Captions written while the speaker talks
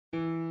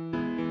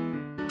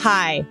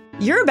Hi,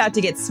 you're about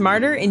to get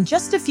smarter in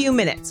just a few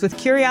minutes with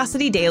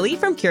Curiosity Daily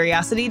from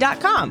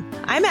Curiosity.com.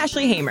 I'm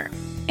Ashley Hamer.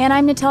 And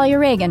I'm Natalia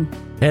Reagan.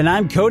 And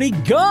I'm Cody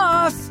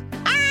Goff.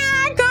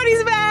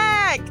 Cody's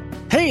back!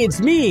 Hey,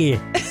 it's me.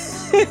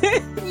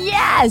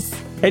 Yes!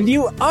 And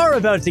you are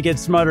about to get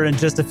smarter in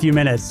just a few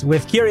minutes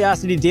with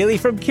Curiosity Daily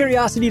from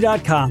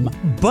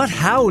Curiosity.com. But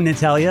how,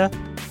 Natalia?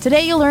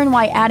 Today you'll learn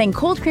why adding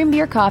cold cream to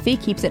your coffee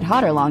keeps it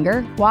hotter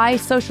longer, why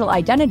social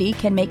identity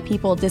can make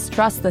people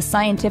distrust the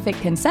scientific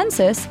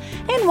consensus,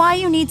 and why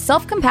you need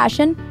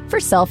self-compassion for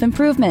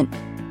self-improvement.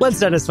 Let's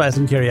satisfy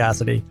some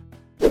curiosity.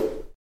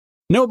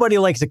 Nobody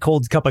likes a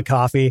cold cup of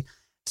coffee,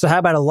 so how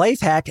about a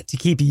life hack to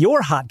keep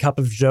your hot cup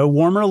of joe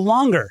warmer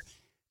longer?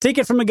 Take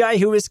it from a guy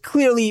who is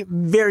clearly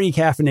very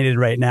caffeinated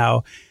right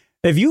now.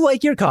 If you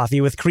like your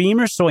coffee with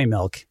cream or soy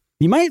milk,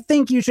 you might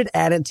think you should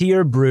add it to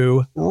your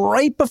brew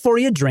right before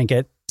you drink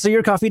it so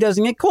your coffee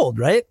doesn't get cold,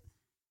 right?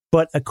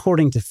 But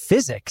according to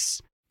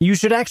physics, you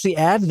should actually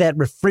add that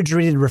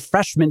refrigerated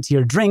refreshment to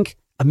your drink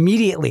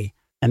immediately.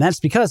 And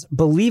that's because,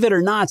 believe it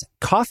or not,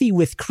 coffee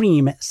with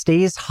cream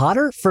stays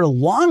hotter for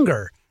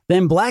longer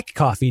than black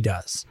coffee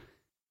does.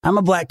 I'm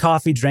a black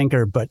coffee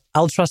drinker, but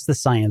I'll trust the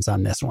science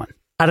on this one.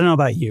 I don't know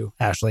about you,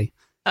 Ashley.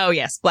 Oh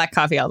yes, black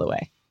coffee all the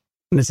way.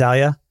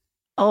 Natalia?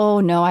 Oh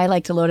no, I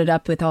like to load it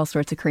up with all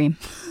sorts of cream.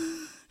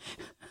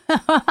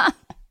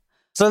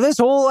 So this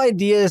whole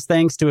idea is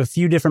thanks to a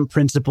few different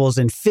principles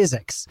in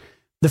physics.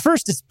 The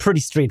first is pretty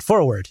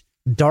straightforward.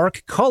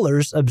 Dark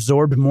colors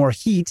absorb more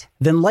heat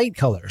than light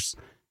colors.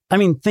 I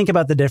mean, think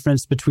about the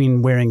difference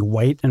between wearing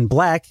white and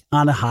black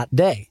on a hot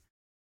day.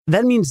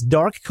 That means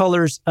dark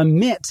colors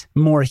emit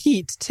more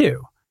heat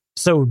too.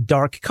 So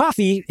dark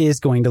coffee is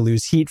going to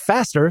lose heat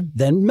faster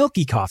than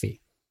milky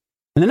coffee.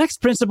 And the next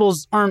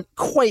principles aren't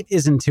quite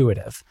as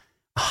intuitive.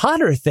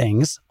 Hotter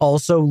things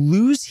also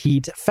lose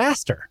heat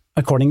faster,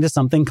 according to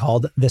something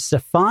called the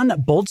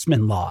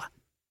Stefan-Boltzmann law.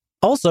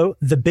 Also,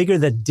 the bigger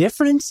the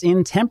difference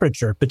in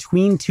temperature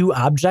between two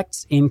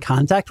objects in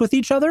contact with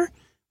each other,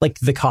 like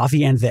the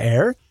coffee and the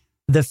air,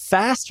 the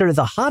faster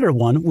the hotter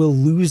one will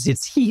lose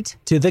its heat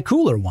to the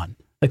cooler one,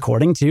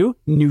 according to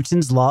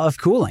Newton's law of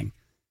cooling.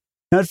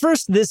 Now, at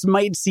first, this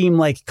might seem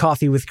like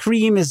coffee with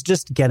cream is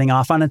just getting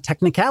off on a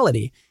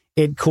technicality.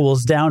 It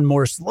cools down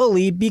more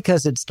slowly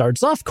because it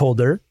starts off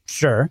colder,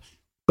 sure.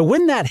 But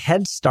wouldn't that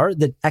head start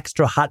that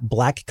extra hot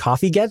black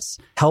coffee gets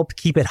help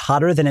keep it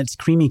hotter than its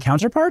creamy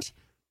counterpart?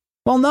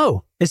 Well,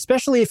 no,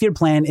 especially if your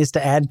plan is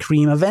to add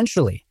cream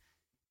eventually.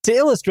 To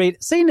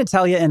illustrate, say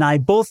Natalia and I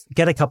both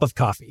get a cup of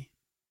coffee.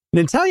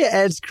 Natalia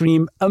adds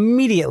cream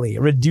immediately,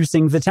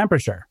 reducing the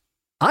temperature.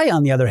 I,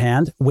 on the other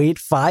hand, wait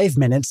 5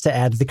 minutes to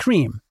add the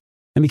cream.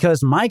 And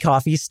because my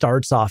coffee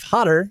starts off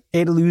hotter,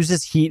 it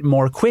loses heat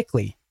more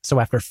quickly. So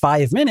after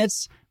 5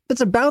 minutes,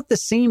 it's about the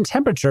same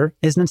temperature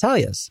as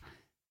Natalia's.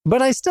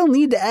 But I still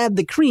need to add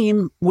the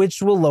cream,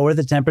 which will lower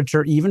the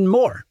temperature even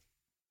more.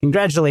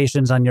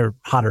 Congratulations on your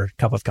hotter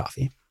cup of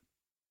coffee.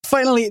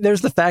 Finally,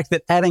 there's the fact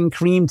that adding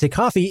cream to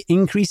coffee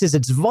increases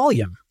its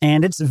volume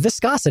and its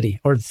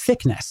viscosity, or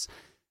thickness.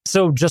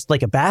 So just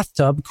like a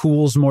bathtub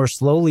cools more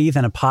slowly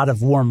than a pot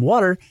of warm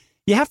water,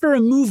 you have to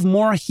remove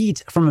more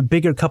heat from a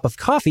bigger cup of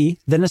coffee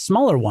than a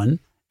smaller one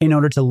in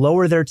order to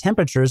lower their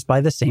temperatures by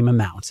the same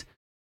amount.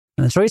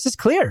 And the choice is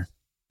clear.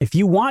 If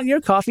you want your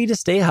coffee to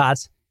stay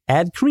hot,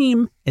 add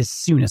cream as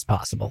soon as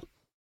possible.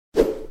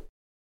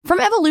 From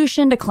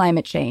evolution to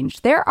climate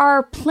change, there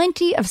are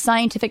plenty of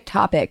scientific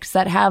topics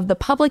that have the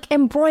public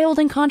embroiled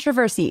in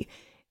controversy,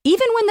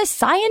 even when the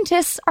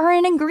scientists are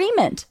in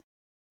agreement.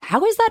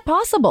 How is that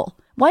possible?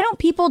 Why don't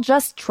people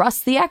just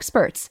trust the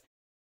experts?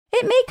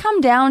 It may come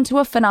down to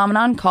a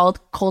phenomenon called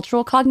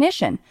cultural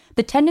cognition,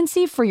 the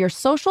tendency for your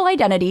social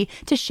identity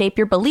to shape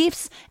your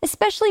beliefs,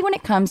 especially when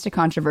it comes to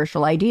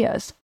controversial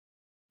ideas.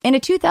 In a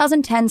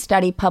 2010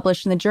 study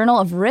published in the Journal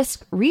of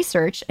Risk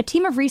Research, a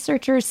team of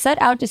researchers set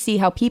out to see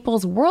how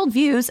people's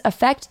worldviews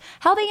affect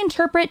how they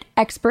interpret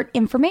expert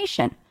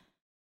information.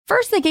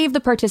 First, they gave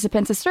the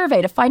participants a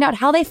survey to find out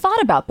how they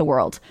thought about the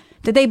world.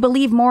 Did they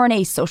believe more in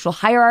a social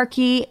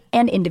hierarchy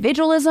and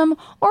individualism,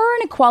 or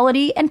in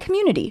equality and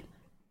community?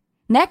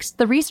 Next,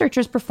 the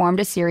researchers performed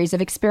a series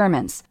of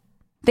experiments.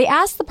 They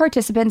asked the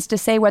participants to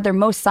say whether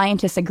most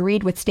scientists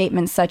agreed with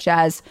statements such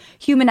as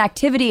human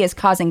activity is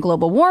causing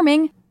global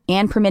warming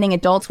and permitting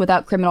adults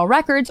without criminal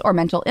records or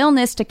mental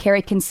illness to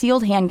carry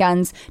concealed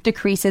handguns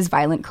decreases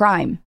violent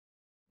crime.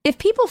 If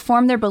people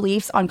form their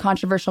beliefs on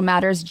controversial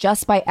matters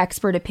just by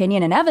expert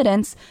opinion and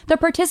evidence, the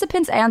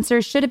participants'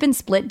 answers should have been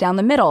split down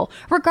the middle,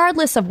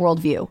 regardless of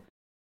worldview.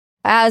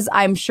 As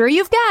I'm sure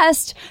you've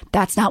guessed,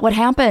 that's not what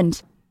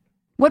happened.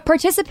 What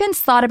participants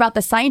thought about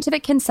the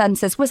scientific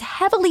consensus was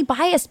heavily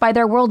biased by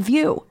their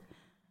worldview.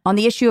 On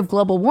the issue of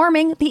global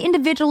warming, the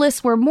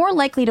individualists were more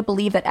likely to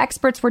believe that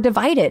experts were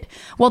divided,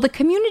 while the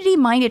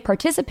community-minded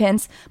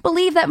participants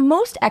believed that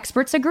most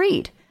experts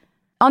agreed.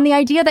 On the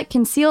idea that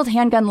concealed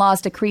handgun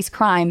laws decrease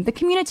crime, the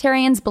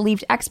communitarians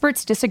believed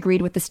experts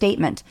disagreed with the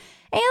statement,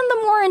 and the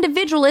more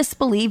individualists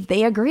believed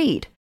they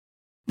agreed.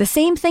 The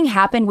same thing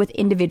happened with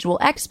individual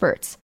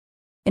experts.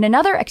 In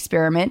another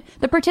experiment,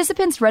 the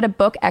participants read a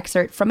book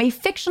excerpt from a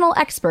fictional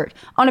expert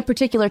on a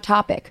particular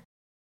topic.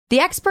 The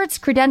expert's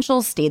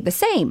credentials stayed the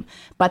same,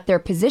 but their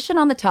position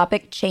on the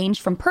topic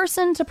changed from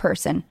person to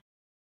person.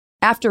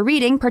 After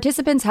reading,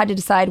 participants had to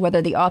decide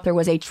whether the author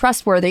was a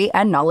trustworthy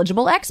and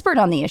knowledgeable expert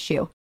on the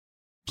issue.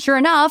 Sure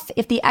enough,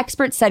 if the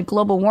expert said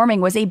global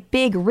warming was a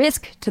big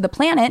risk to the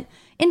planet,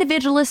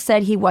 individualists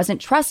said he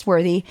wasn't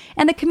trustworthy,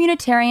 and the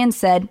communitarians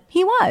said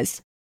he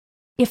was.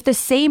 If the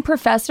same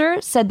professor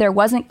said there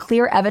wasn't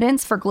clear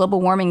evidence for global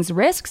warming's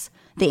risks,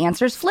 the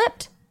answers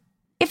flipped.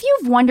 If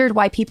you've wondered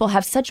why people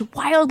have such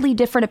wildly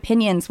different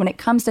opinions when it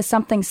comes to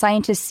something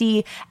scientists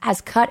see as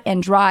cut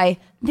and dry,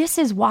 this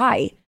is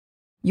why.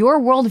 Your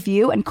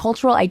worldview and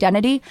cultural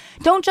identity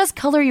don't just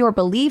color your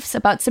beliefs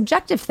about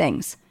subjective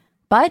things,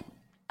 but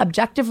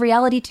objective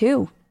reality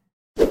too.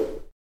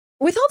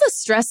 With all the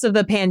stress of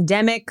the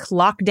pandemic,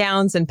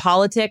 lockdowns, and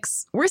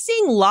politics, we're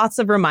seeing lots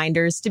of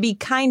reminders to be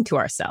kind to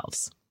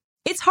ourselves.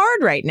 It's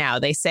hard right now,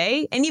 they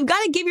say, and you've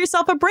got to give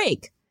yourself a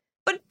break.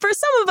 But for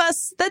some of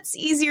us, that's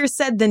easier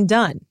said than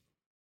done.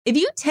 If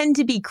you tend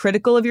to be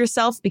critical of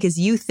yourself because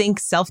you think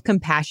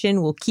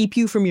self-compassion will keep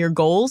you from your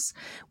goals,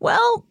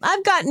 well,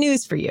 I've got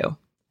news for you.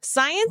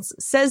 Science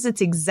says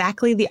it's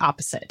exactly the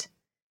opposite.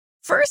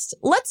 First,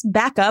 let's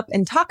back up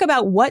and talk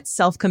about what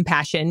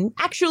self-compassion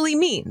actually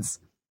means.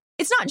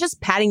 It's not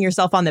just patting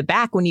yourself on the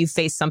back when you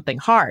face something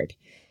hard.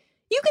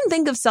 You can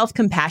think of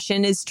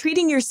self-compassion as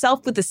treating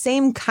yourself with the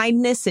same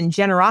kindness and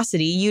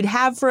generosity you'd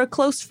have for a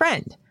close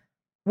friend.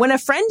 When a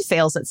friend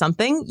fails at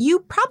something, you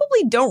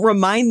probably don't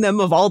remind them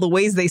of all the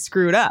ways they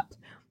screwed up.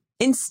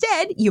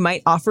 Instead, you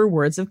might offer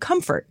words of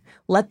comfort,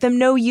 let them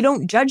know you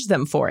don't judge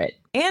them for it,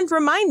 and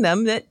remind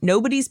them that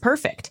nobody's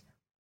perfect.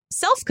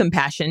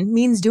 Self-compassion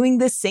means doing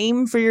the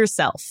same for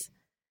yourself.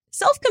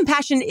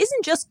 Self-compassion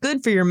isn't just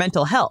good for your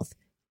mental health.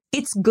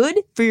 It's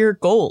good for your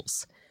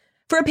goals.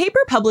 For a paper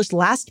published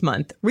last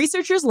month,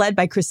 researchers led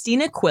by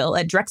Christina Quill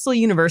at Drexel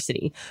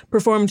University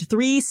performed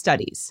 3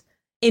 studies.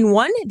 In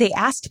one, they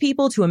asked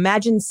people to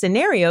imagine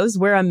scenarios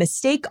where a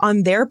mistake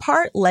on their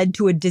part led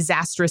to a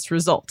disastrous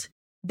result,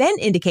 then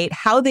indicate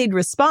how they'd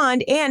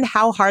respond and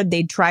how hard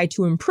they'd try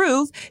to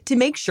improve to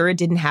make sure it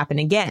didn't happen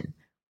again.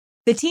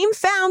 The team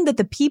found that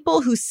the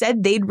people who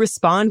said they'd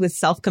respond with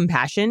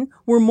self-compassion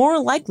were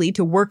more likely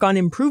to work on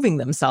improving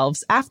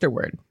themselves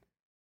afterward.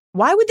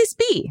 Why would this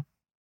be?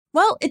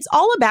 Well, it's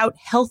all about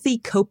healthy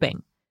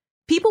coping.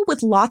 People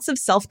with lots of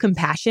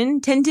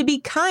self-compassion tend to be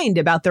kind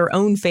about their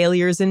own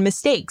failures and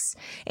mistakes,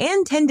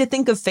 and tend to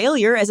think of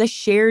failure as a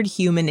shared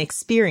human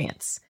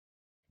experience.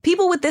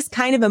 People with this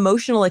kind of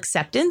emotional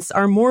acceptance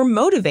are more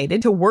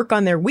motivated to work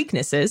on their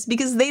weaknesses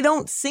because they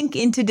don't sink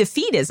into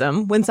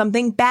defeatism when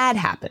something bad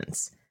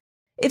happens.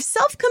 If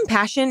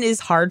self-compassion is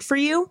hard for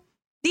you,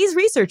 these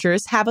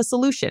researchers have a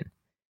solution.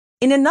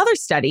 In another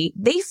study,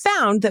 they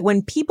found that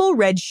when people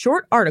read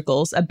short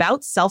articles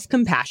about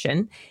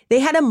self-compassion,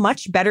 they had a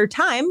much better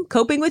time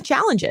coping with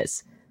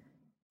challenges.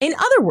 In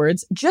other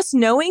words, just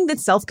knowing that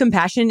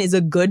self-compassion is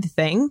a good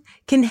thing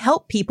can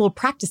help people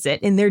practice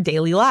it in their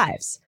daily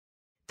lives.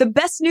 The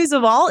best news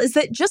of all is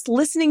that just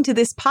listening to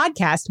this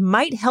podcast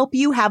might help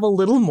you have a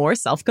little more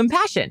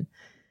self-compassion.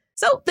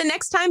 So the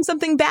next time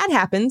something bad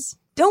happens,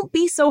 don't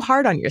be so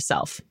hard on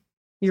yourself.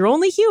 You're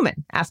only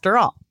human, after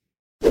all.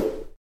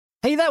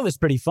 Hey, that was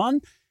pretty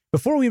fun.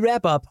 Before we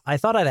wrap up, I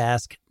thought I'd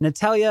ask,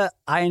 Natalia,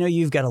 I know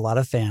you've got a lot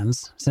of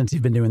fans since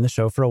you've been doing the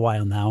show for a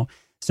while now.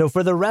 So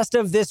for the rest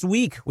of this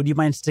week, would you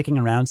mind sticking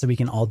around so we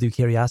can all do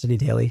Curiosity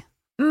Daily?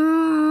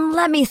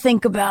 Let me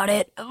think about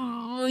it.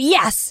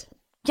 Yes.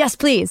 Yes,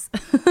 please.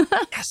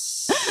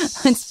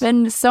 Yes. It's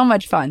been so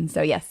much fun,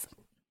 so yes.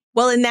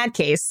 Well, in that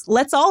case,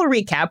 let's all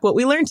recap what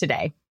we learned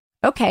today.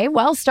 Okay,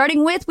 well,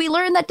 starting with, we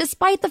learned that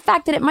despite the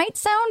fact that it might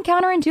sound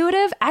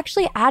counterintuitive,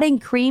 actually adding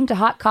cream to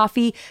hot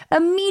coffee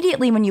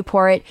immediately when you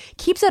pour it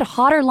keeps it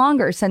hotter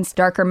longer since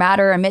darker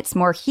matter emits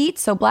more heat,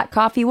 so black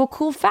coffee will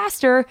cool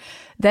faster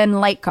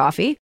than light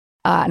coffee.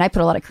 And I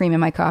put a lot of cream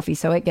in my coffee,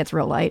 so it gets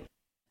real light.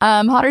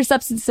 Hotter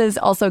substances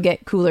also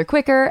get cooler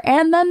quicker,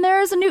 and then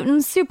there's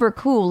Newton's super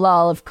cool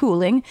law of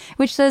cooling,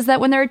 which says that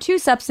when there are 2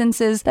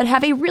 substances that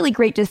have a really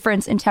great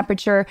difference in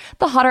temperature,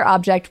 the hotter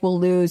object will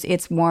lose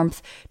its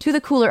warmth to the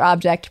cooler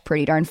object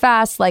pretty darn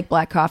fast, like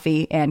black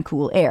coffee and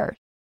cool air.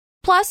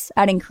 Plus,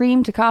 adding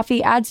cream to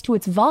coffee adds to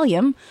its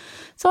volume,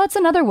 so that's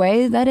another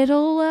way that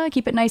it'll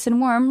keep it nice and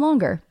warm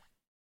longer.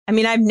 I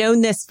mean, I've known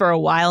this for a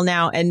while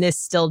now, and this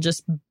still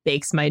just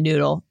bakes my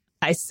noodle.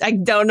 I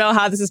don't know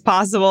how this is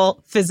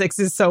possible. Physics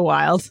is so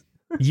wild.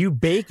 You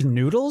bake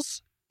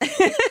noodles?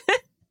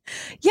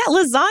 Yeah,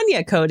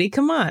 lasagna, Cody.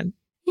 Come on.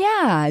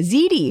 Yeah,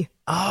 ziti.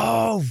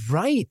 Oh,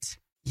 right.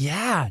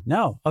 Yeah,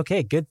 no.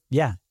 Okay, good.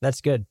 Yeah,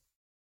 that's good.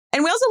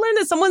 And we also learned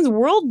that someone's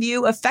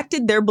worldview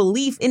affected their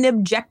belief in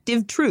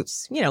objective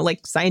truths,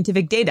 like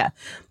scientific data.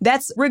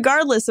 That's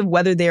regardless of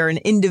whether they're an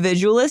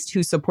individualist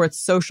who supports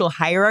social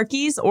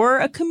hierarchies or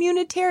a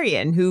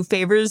communitarian who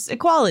favors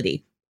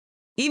equality.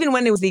 Even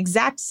when it was the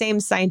exact same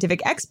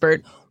scientific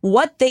expert,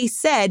 what they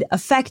said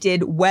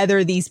affected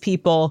whether these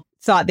people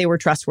thought they were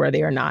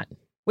trustworthy or not,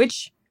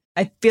 which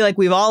I feel like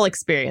we've all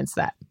experienced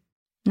that.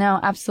 No,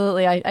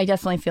 absolutely. I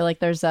definitely feel like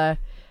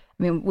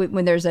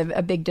when there's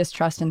a big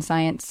distrust in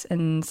science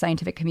and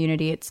scientific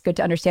community, it's good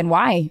to understand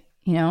why,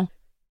 Yeah,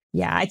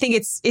 I think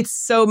it's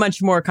so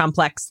much more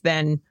complex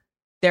than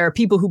there are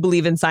people who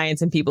believe in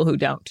science and people who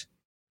don't.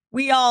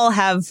 We all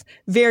have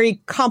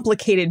very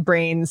complicated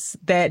brains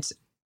that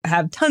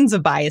have tons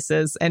of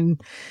biases,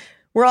 and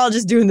we're all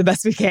just doing the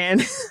best we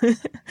can.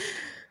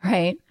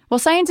 Right. Well,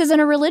 science isn't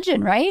a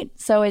religion, right?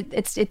 So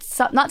it's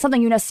not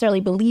something you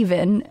necessarily believe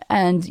in,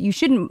 and you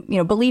shouldn't,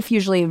 belief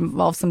usually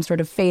involves some sort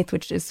of faith,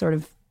 which is sort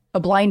of a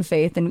blind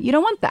faith, and you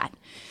don't want that.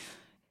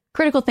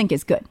 Critical think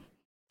is good.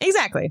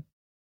 Exactly.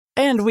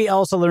 And we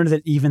also learned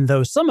that even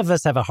though some of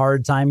us have a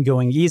hard time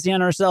going easy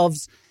on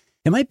ourselves,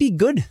 it might be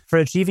good for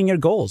achieving your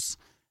goals.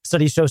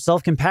 Studies show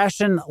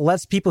self-compassion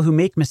lets people who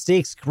make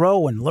mistakes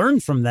grow and learn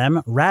from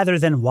them rather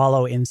than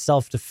wallow in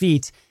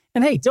self-defeat.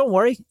 And hey, don't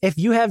worry, if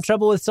you have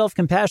trouble with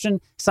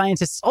self-compassion,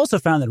 scientists also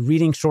found that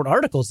reading short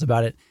articles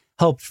about it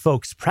helped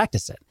folks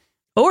practice it.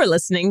 Or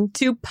listening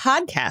to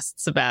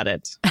podcasts about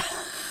it.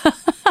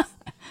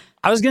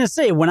 I was going to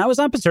say, when I was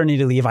on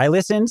paternity leave, I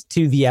listened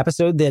to the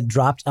episode that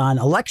dropped on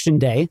Election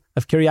Day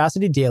of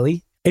Curiosity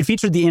Daily. It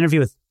featured the interview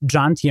with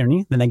John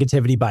Tierney, the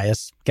negativity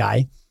bias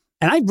guy.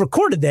 And I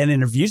recorded that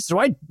interview,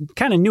 so I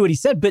kind of knew what he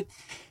said. But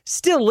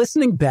still,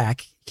 listening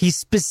back, he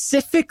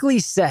specifically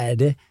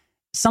said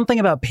something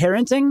about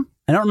parenting.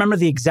 I don't remember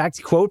the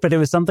exact quote, but it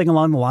was something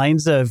along the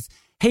lines of,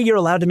 hey, you're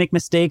allowed to make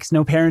mistakes.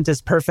 No parent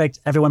is perfect.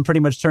 Everyone pretty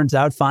much turns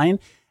out fine.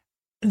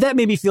 That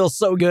made me feel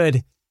so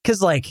good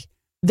because,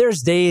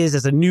 there's days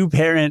as a new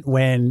parent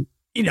when,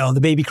 the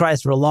baby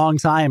cries for a long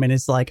time and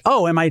it's like,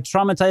 oh, am I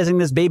traumatizing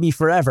this baby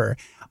forever?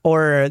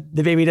 Or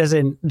the baby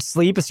doesn't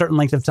sleep a certain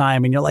length of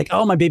time and you're like,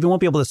 oh, my baby won't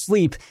be able to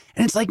sleep.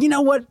 And it's like, you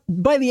know what?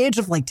 By the age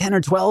of 10 or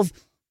 12,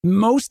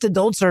 most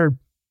adults are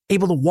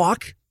able to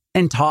walk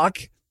and talk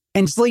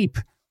and sleep.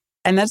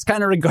 And that's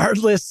kind of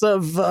regardless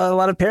of a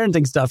lot of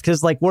parenting stuff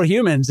because we're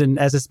humans. And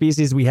as a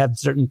species, we have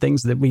certain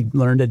things that we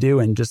learn to do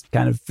and just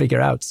kind of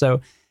figure out. So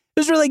it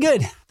was really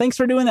good. Thanks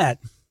for doing that.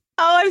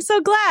 Oh, I'm so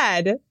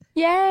glad.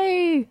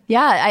 Yay.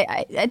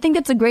 Yeah, I think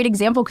that's a great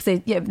example because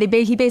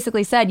he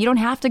basically said you don't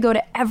have to go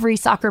to every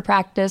soccer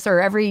practice or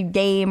every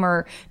game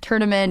or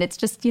tournament. It's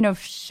just,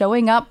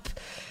 showing up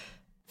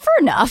for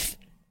enough,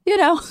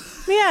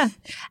 Yeah.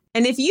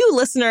 And if you,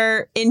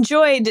 listener,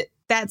 enjoyed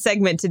that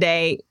segment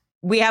today,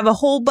 we have a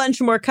whole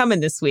bunch more coming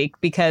this week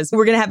because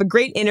we're going to have a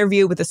great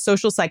interview with a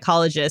social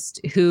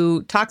psychologist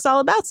who talks all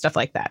about stuff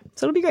like that.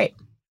 So it'll be great.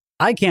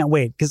 I can't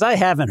wait because I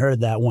haven't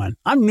heard that one.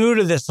 I'm new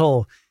to this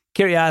whole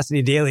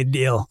Curiosity Daily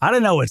deal. I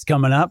don't know what's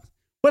coming up.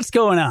 What's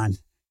going on?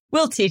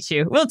 We'll teach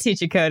you. We'll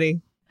teach you,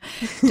 Cody.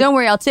 Don't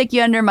worry. I'll take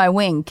you under my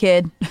wing,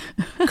 kid.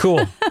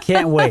 Cool.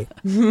 Can't wait.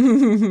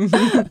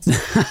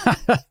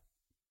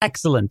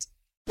 Excellent.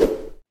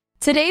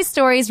 Today's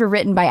stories were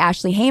written by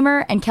Ashley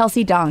Hamer and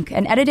Kelsey Donk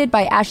and edited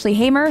by Ashley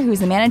Hamer,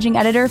 who's the managing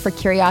editor for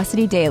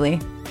Curiosity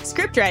Daily.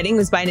 Script writing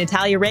was by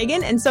Natalia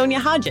Reagan and Sonia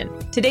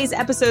Hodgen. Today's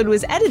episode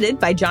was edited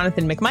by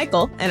Jonathan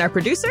McMichael, and our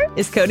producer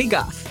is Cody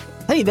Goff.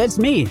 Hey, that's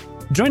me.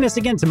 Join us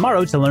again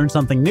tomorrow to learn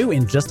something new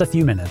in just a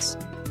few minutes.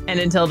 And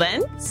until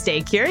then,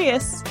 stay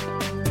curious.